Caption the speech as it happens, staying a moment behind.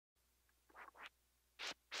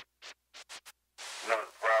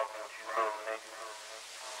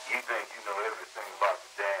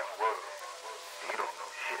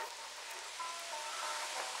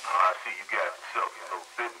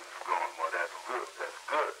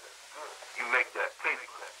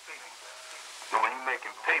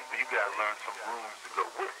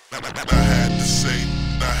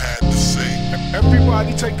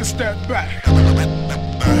Everybody take a step back. I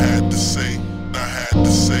had to say,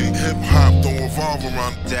 hip hop don't revolve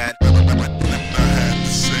around that. I had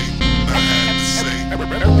to say,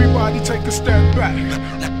 everybody take a step back.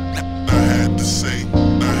 I had to say,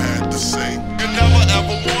 you never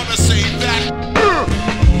ever wanna say that.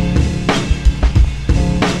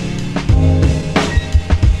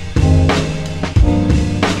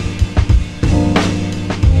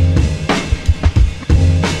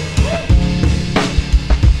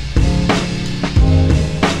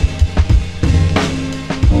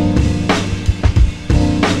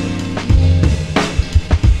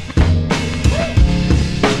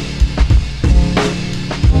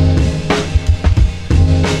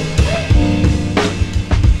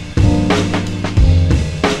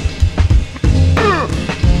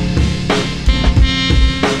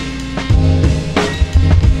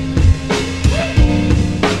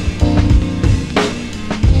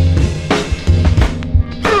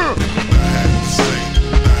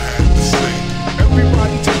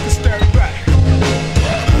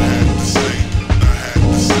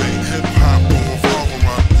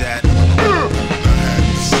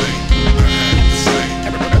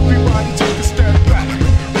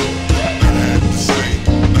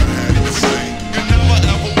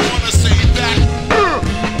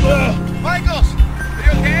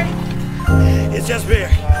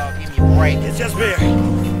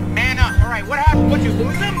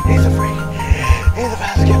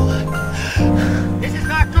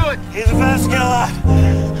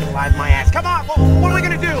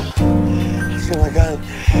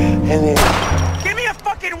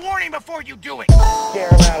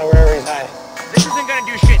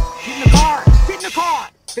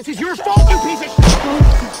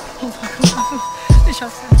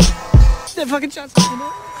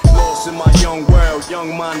 Lost in my young world,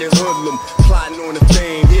 young-minded hoodlum, plotting on the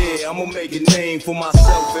fame. Yeah, I'ma make a name for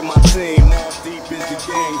myself and my team. Now deep is the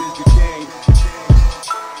gang,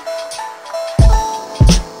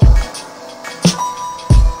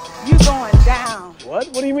 You going down? What?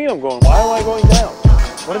 What do you mean I'm going? Why am I going down?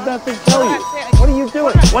 What did that thing tell you? What are you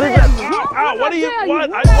doing? What is that? Ow, what are you? What?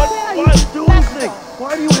 What? Do anything?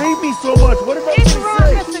 Why do you hate me so much? What did that thing say? Hit and run,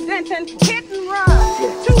 Mr. Denton. Hit and run.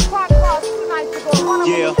 2 pot calls 2 nights ago. One of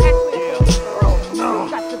them was actually no.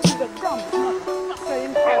 Got to do the drums. Oh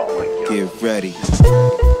my God. Get ready.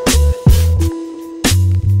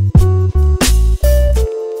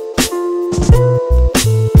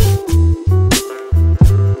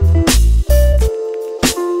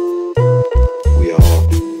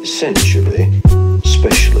 Essentially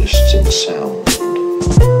specialists in sound.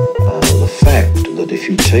 The fact that if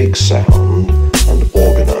you take sound and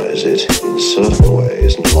organize it in certain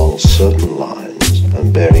ways and along certain lines,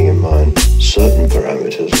 and bearing in mind certain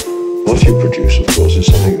parameters, what you produce, of course, is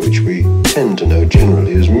something which we tend to know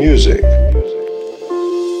generally as music.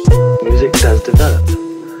 Music does develop.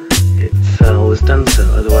 It's always done so,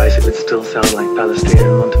 otherwise it would still sound like Palestrina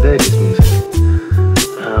and Monteverdi's music.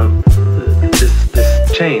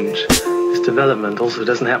 This change, this development also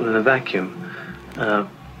doesn't happen in a vacuum.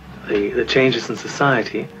 The changes in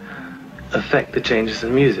society affect the changes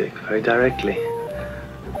in music very directly.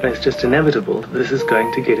 And it's just inevitable that this is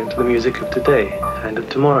going to get into the music of today and of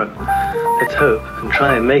tomorrow. Let's hope and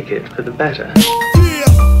try and make it for the better.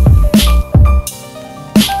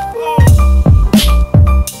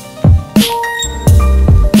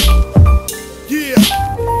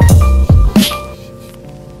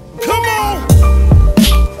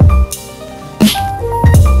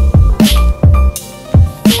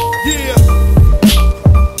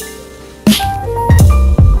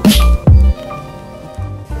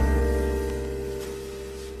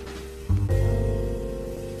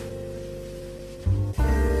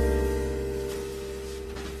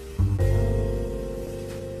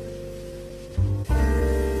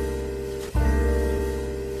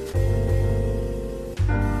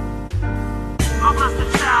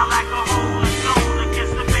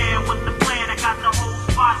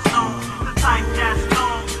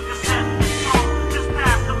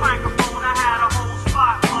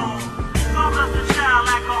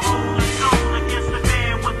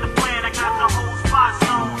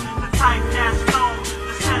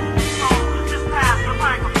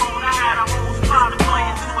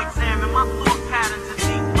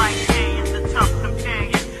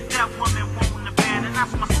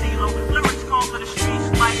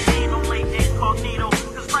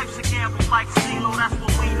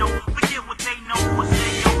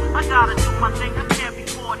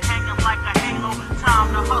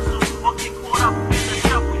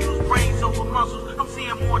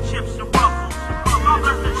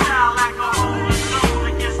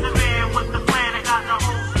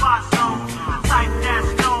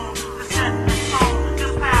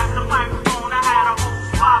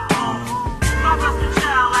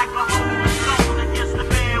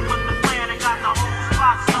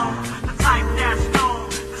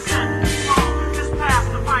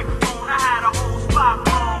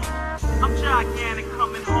 gigantic,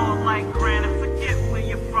 coming hard like granite. Forget where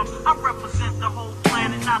you're from. I represent the whole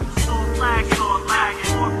planet, not the soul flag or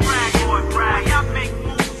lagging or bragging or bragging. I make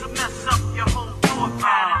moves to mess up your whole thought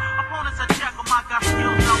pattern. Opponents I check them, I got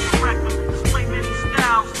skills out the record. Display many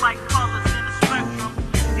styles like colors in the spectrum.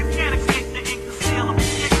 You can't escape the ink to seal them.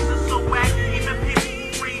 Niggas are so wacky, even people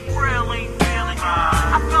who read braille ain't feeling you.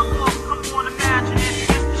 I fell off, come on, imagine it.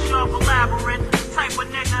 Just to shove elaborate. Type of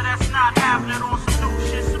nigga that's not having it on some new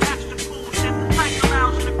shit, some extra cool shit. The type of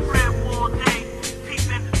lounge in the crib all day,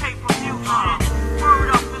 peeping pay-per-view shit. Word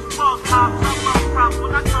up is bug hops, I love props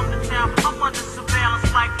when I come to town. I'm under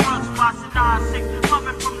surveillance like drug spots and I-6.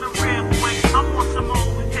 Coming from the rear, boy, I'm on some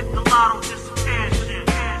old hit the lotto, disappear shit.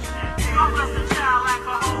 I'm just a child like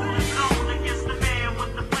a hole in zone against the man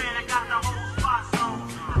with the plan that got the whole spot zone.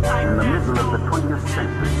 In the middle of the 20th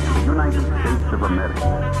century, in the United States of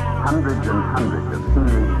America, hundreds and hundreds of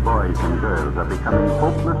teenage boys and girls are becoming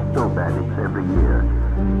hopeless dope addicts every year.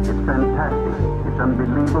 It's fantastic, it's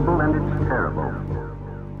unbelievable, and it's terrible.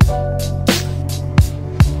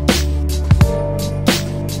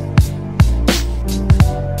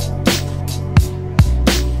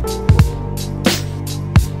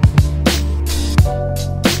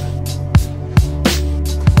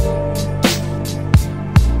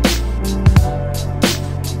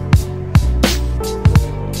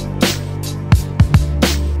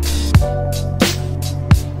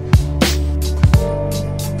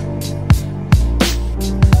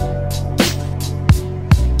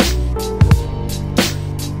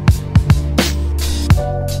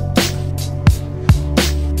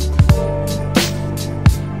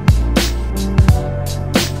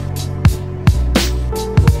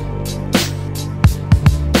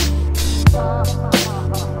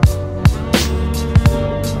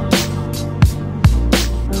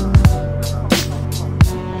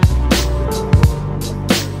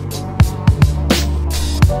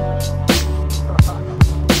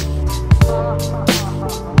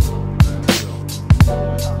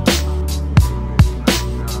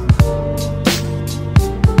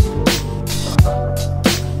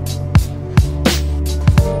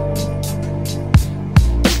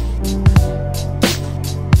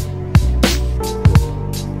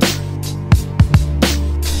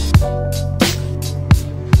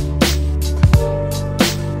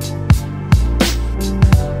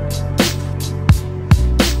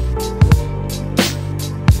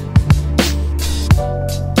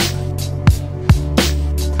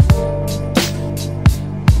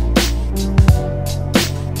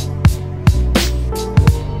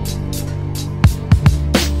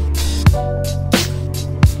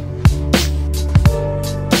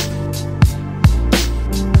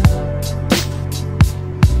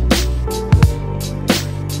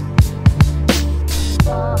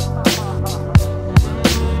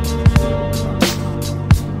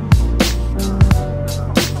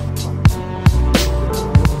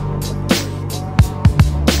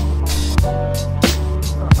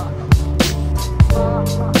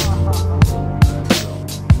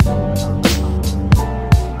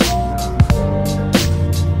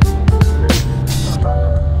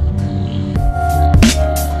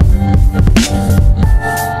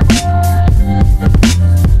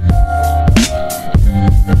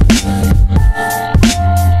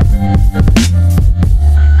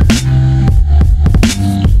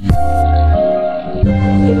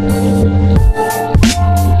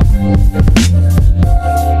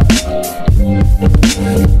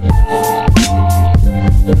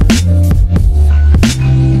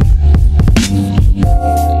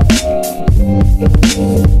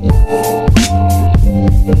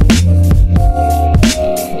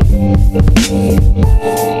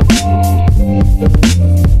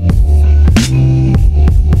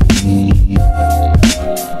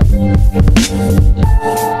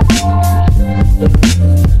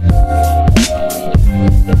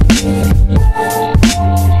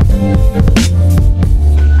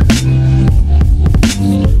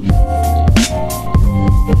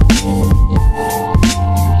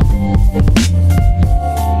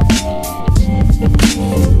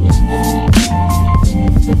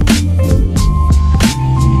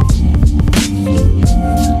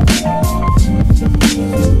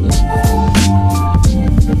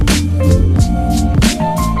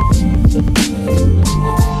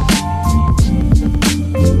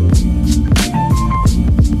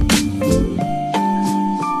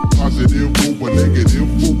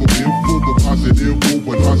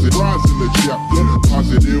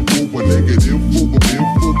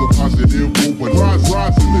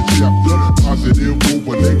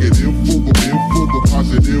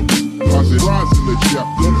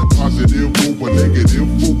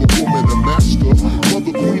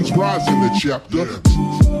 rise in the chapter.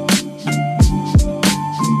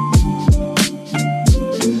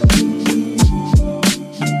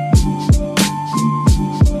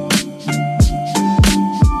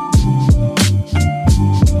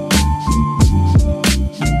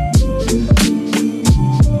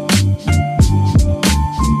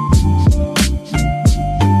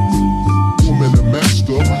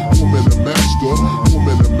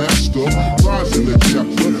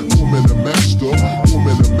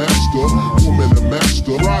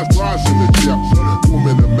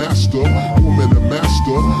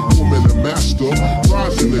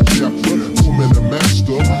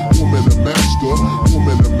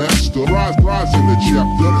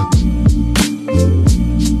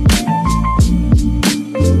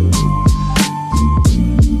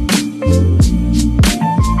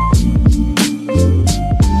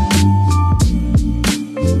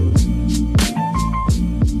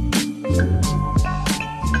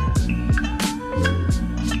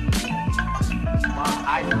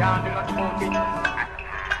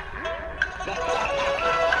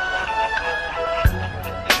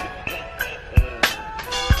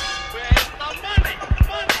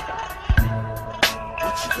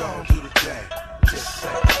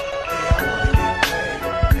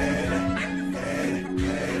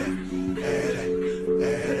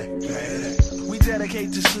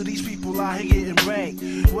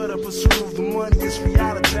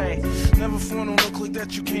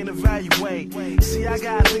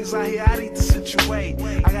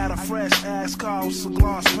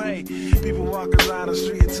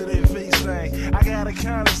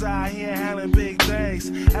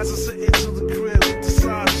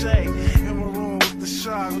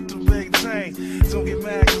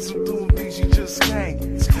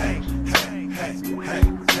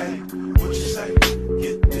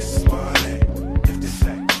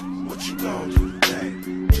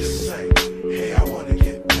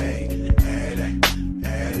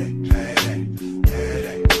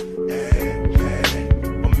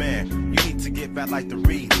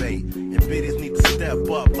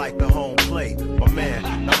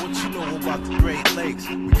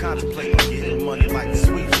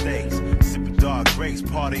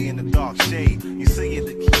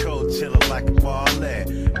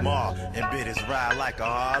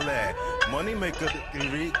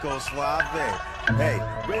 Hey,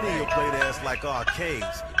 radio play that's like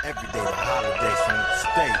arcades. Every day the holidays, so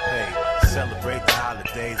stay paid. Celebrate the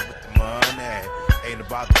holidays with the money. Ain't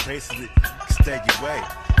about the places that can stay your way.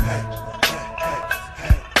 Hey, hey, hey,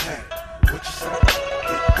 hey, hey. What you say?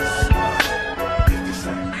 Get this money. If you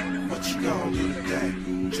say, what you gonna do today?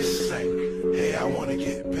 Just say, hey, I wanna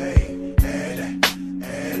get paid.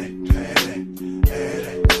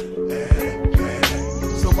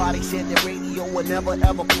 Somebody said that radio would never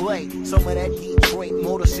ever play some of that Detroit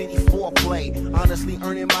Motor City foreplay. Honestly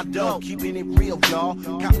earning my dough, keeping it real, y'all.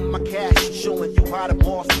 Counting my cash, showing you how the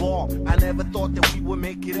boss ball. I never thought that we would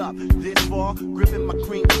make it up this far. Gripping my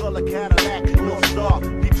cream color Cadillac, North Star.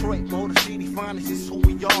 Detroit Motor City Finest is who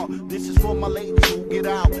we are. This is for my ladies who get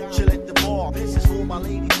out, chill at the bar. This is for my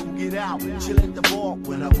ladies who get out, chill at the bar.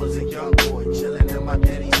 When I was a young boy, chilling in my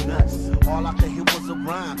daddy's nuts. All I could hear was a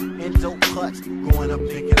rhyme and dope cuts. Growing up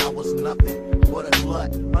thinking I was nothing, what a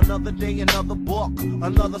glut. Another day, another book,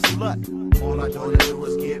 another slut. All I wanna do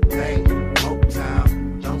is get paid. Hope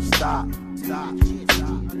time, don't stop, stop.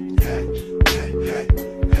 Hey, hey, hey,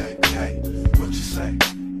 hey, hey. What you say?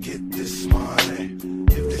 Get this money.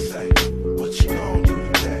 If they say, what you gonna do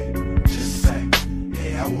today? Just say,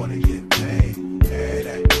 hey, I wanna get paid. Hey,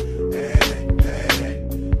 hey, hey, hey,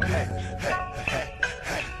 hey, hey, hey,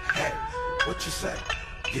 hey, hey. What you say?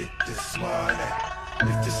 Get this money.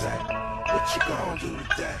 If they say, what you gonna do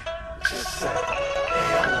today? Just say,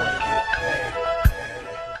 hey, I wanna get paid.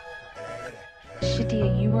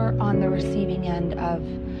 Shadia, you were on the receiving end of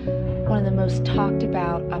one of the most talked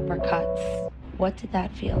about uppercuts. What did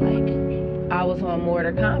that feel like? I was on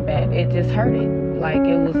Mortal Kombat. It just hurted. Like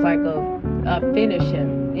it was like a finish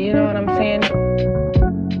him. You know what I'm saying?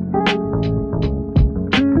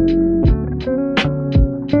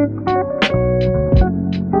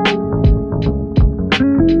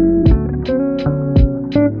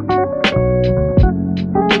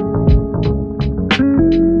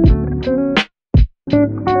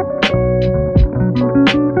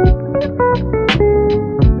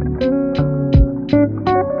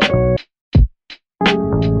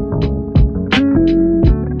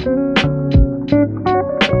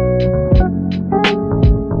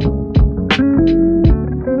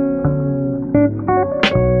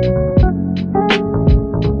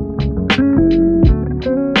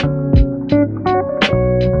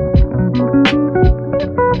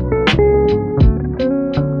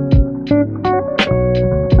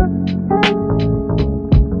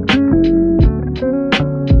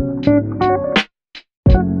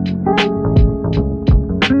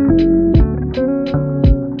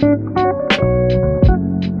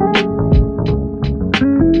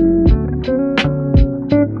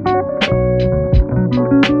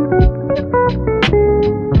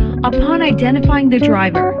 identifying the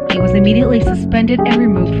driver, he was immediately suspended and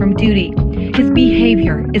removed from duty. His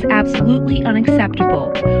behavior is absolutely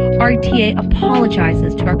unacceptable. RTA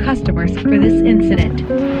apologizes to our customers for this incident.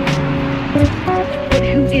 But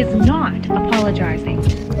who is not apologizing?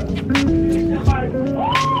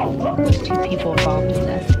 There's two people involved in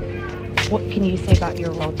this. What can you say about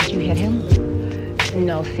your role? Did you hit him?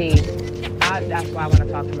 No, see, that's why I want to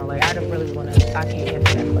talk to him later. I don't really want to, I can't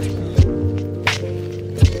answer that question.